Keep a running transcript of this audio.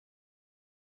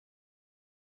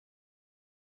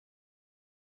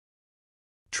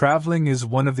Traveling is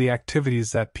one of the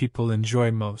activities that people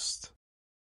enjoy most.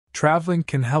 Traveling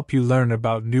can help you learn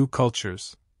about new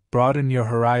cultures, broaden your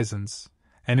horizons,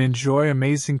 and enjoy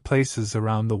amazing places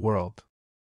around the world.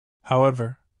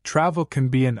 However, travel can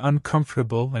be an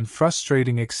uncomfortable and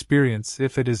frustrating experience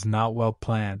if it is not well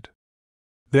planned.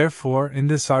 Therefore, in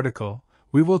this article,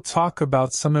 we will talk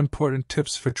about some important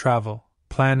tips for travel,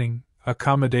 planning,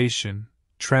 accommodation,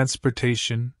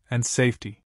 transportation, and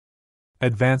safety.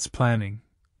 Advanced planning.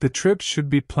 The trip should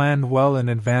be planned well in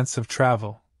advance of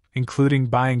travel, including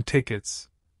buying tickets,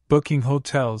 booking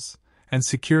hotels, and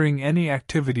securing any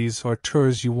activities or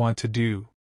tours you want to do.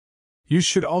 You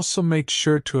should also make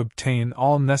sure to obtain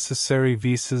all necessary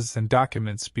visas and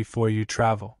documents before you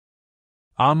travel.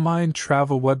 Online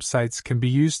travel websites can be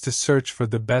used to search for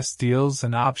the best deals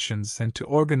and options and to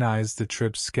organize the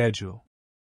trip schedule.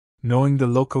 Knowing the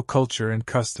local culture and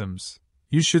customs.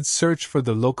 You should search for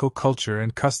the local culture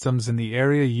and customs in the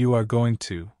area you are going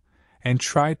to, and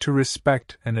try to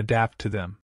respect and adapt to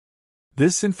them.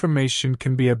 This information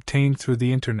can be obtained through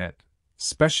the internet,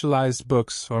 specialized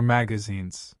books, or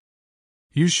magazines.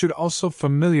 You should also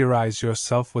familiarize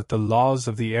yourself with the laws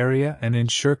of the area and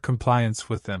ensure compliance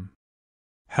with them.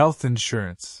 Health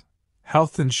insurance.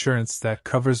 Health insurance that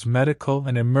covers medical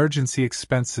and emergency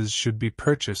expenses should be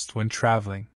purchased when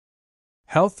traveling.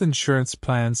 Health insurance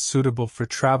plans suitable for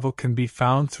travel can be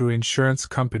found through insurance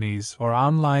companies or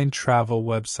online travel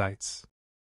websites.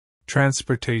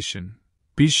 Transportation.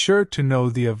 Be sure to know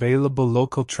the available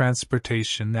local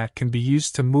transportation that can be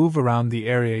used to move around the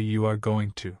area you are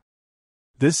going to.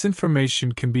 This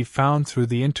information can be found through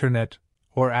the internet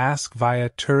or ask via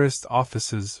tourist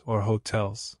offices or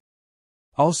hotels.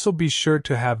 Also be sure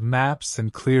to have maps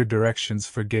and clear directions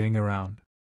for getting around.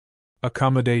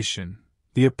 Accommodation.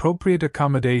 The appropriate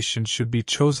accommodation should be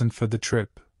chosen for the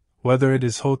trip, whether it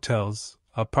is hotels,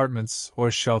 apartments,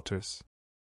 or shelters.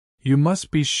 You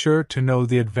must be sure to know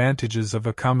the advantages of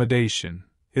accommodation,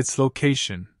 its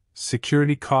location,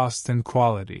 security cost, and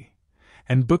quality.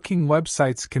 And booking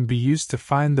websites can be used to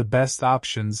find the best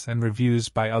options and reviews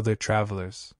by other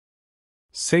travelers.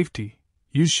 Safety.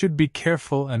 You should be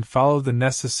careful and follow the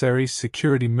necessary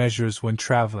security measures when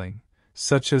traveling,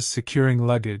 such as securing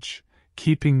luggage,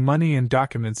 keeping money and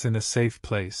documents in a safe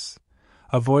place,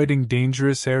 avoiding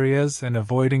dangerous areas, and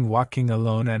avoiding walking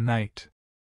alone at night.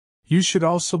 You should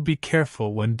also be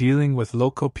careful when dealing with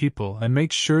local people and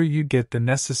make sure you get the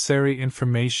necessary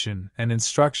information and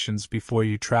instructions before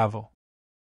you travel.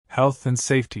 Health and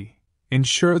safety.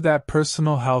 Ensure that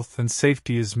personal health and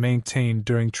safety is maintained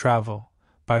during travel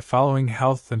by following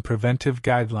health and preventive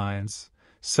guidelines,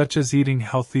 such as eating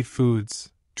healthy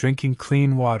foods, drinking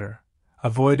clean water,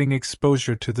 avoiding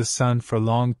exposure to the sun for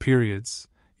long periods,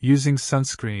 using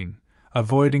sunscreen,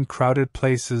 avoiding crowded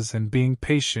places, and being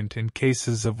patient in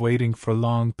cases of waiting for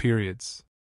long periods.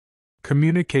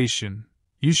 Communication.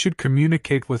 You should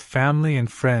communicate with family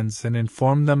and friends and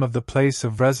inform them of the place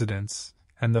of residence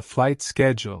and the flight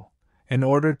schedule in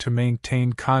order to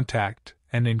maintain contact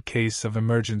and in case of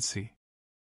emergency.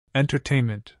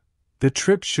 Entertainment. The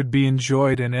trip should be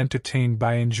enjoyed and entertained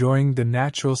by enjoying the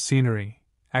natural scenery,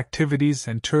 activities,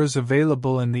 and tours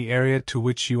available in the area to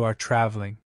which you are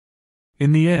traveling.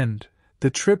 In the end, the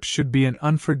trip should be an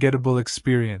unforgettable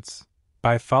experience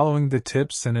by following the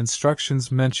tips and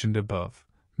instructions mentioned above,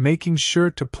 making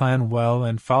sure to plan well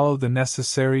and follow the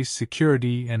necessary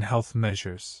security and health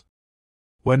measures.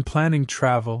 When planning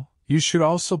travel, you should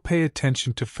also pay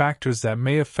attention to factors that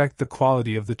may affect the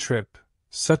quality of the trip,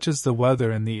 such as the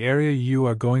weather and the area you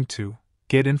are going to.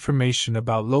 Get information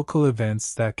about local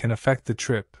events that can affect the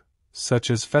trip,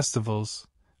 such as festivals,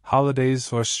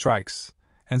 holidays, or strikes,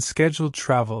 and schedule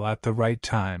travel at the right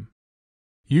time.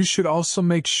 You should also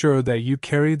make sure that you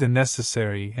carry the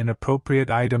necessary and appropriate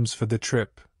items for the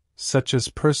trip, such as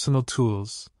personal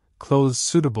tools, clothes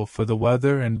suitable for the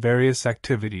weather and various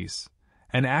activities,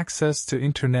 and access to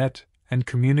internet and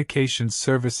communication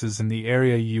services in the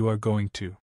area you are going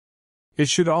to. It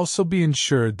should also be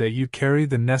ensured that you carry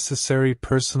the necessary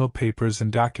personal papers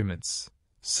and documents,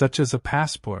 such as a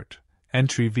passport,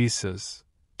 entry visas,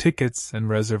 tickets, and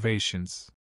reservations.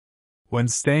 When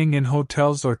staying in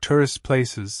hotels or tourist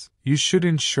places, you should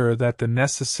ensure that the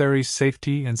necessary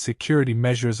safety and security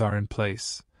measures are in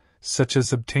place, such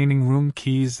as obtaining room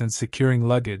keys and securing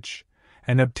luggage,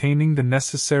 and obtaining the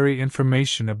necessary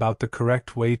information about the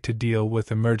correct way to deal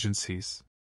with emergencies.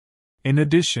 In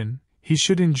addition, he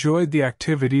should enjoy the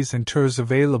activities and tours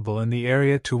available in the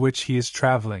area to which he is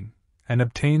traveling, and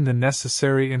obtain the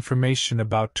necessary information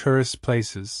about tourist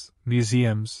places,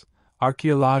 museums,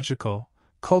 archaeological,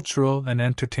 cultural, and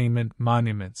entertainment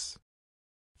monuments.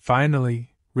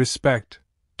 Finally, respect.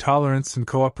 tolerance and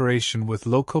cooperation with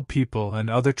local people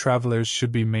and other travelers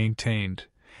should be maintained,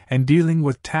 and dealing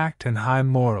with tact and high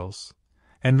morals.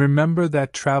 And remember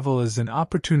that travel is an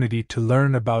opportunity to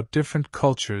learn about different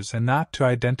cultures and not to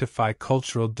identify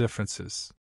cultural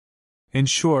differences. In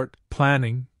short,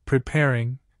 planning,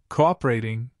 preparing,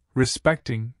 cooperating,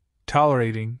 respecting,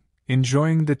 tolerating,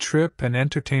 enjoying the trip and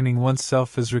entertaining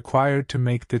oneself is required to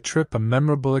make the trip a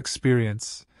memorable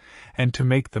experience, and to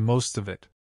make the most of it.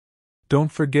 Don't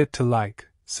forget to like,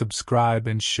 subscribe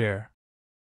and share.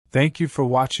 Thank you for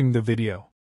watching the video.